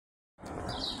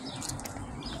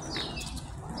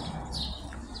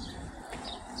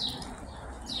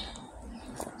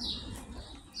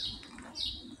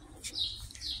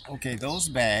Okay, those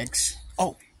bags.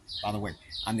 Oh, by the way,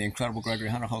 I'm the Incredible Gregory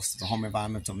Hunter, host of the Home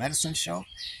Environmental Medicine Show,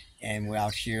 and we're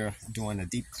out here doing a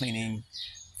deep cleaning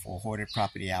for hoarded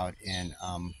property out in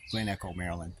Glen Echo,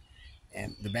 Maryland.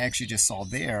 And the bags you just saw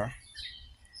there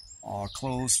are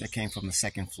clothes that came from the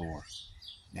second floor.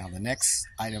 Now, the next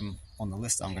item on the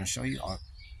list I'm going to show you are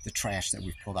the trash that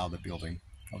we've pulled out of the building,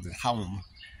 of the home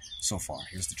so far.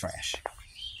 Here's the trash.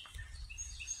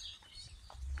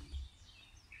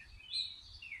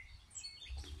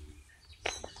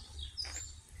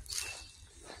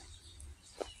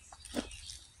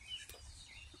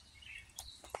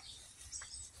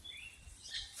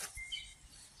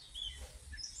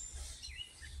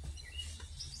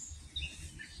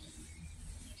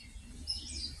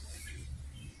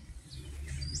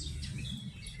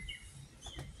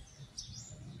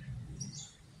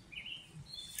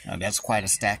 Now, that's quite a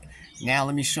stack. Now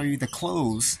let me show you the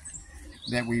clothes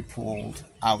that we pulled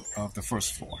out of the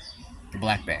first floor, the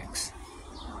black bags.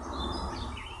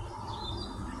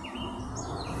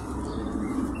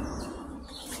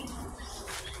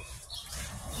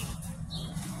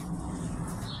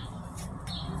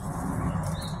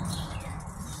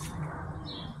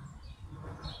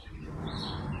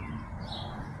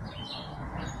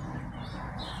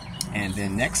 And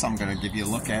then next I'm going to give you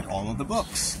a look at all of the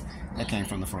books that came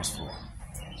from the first floor.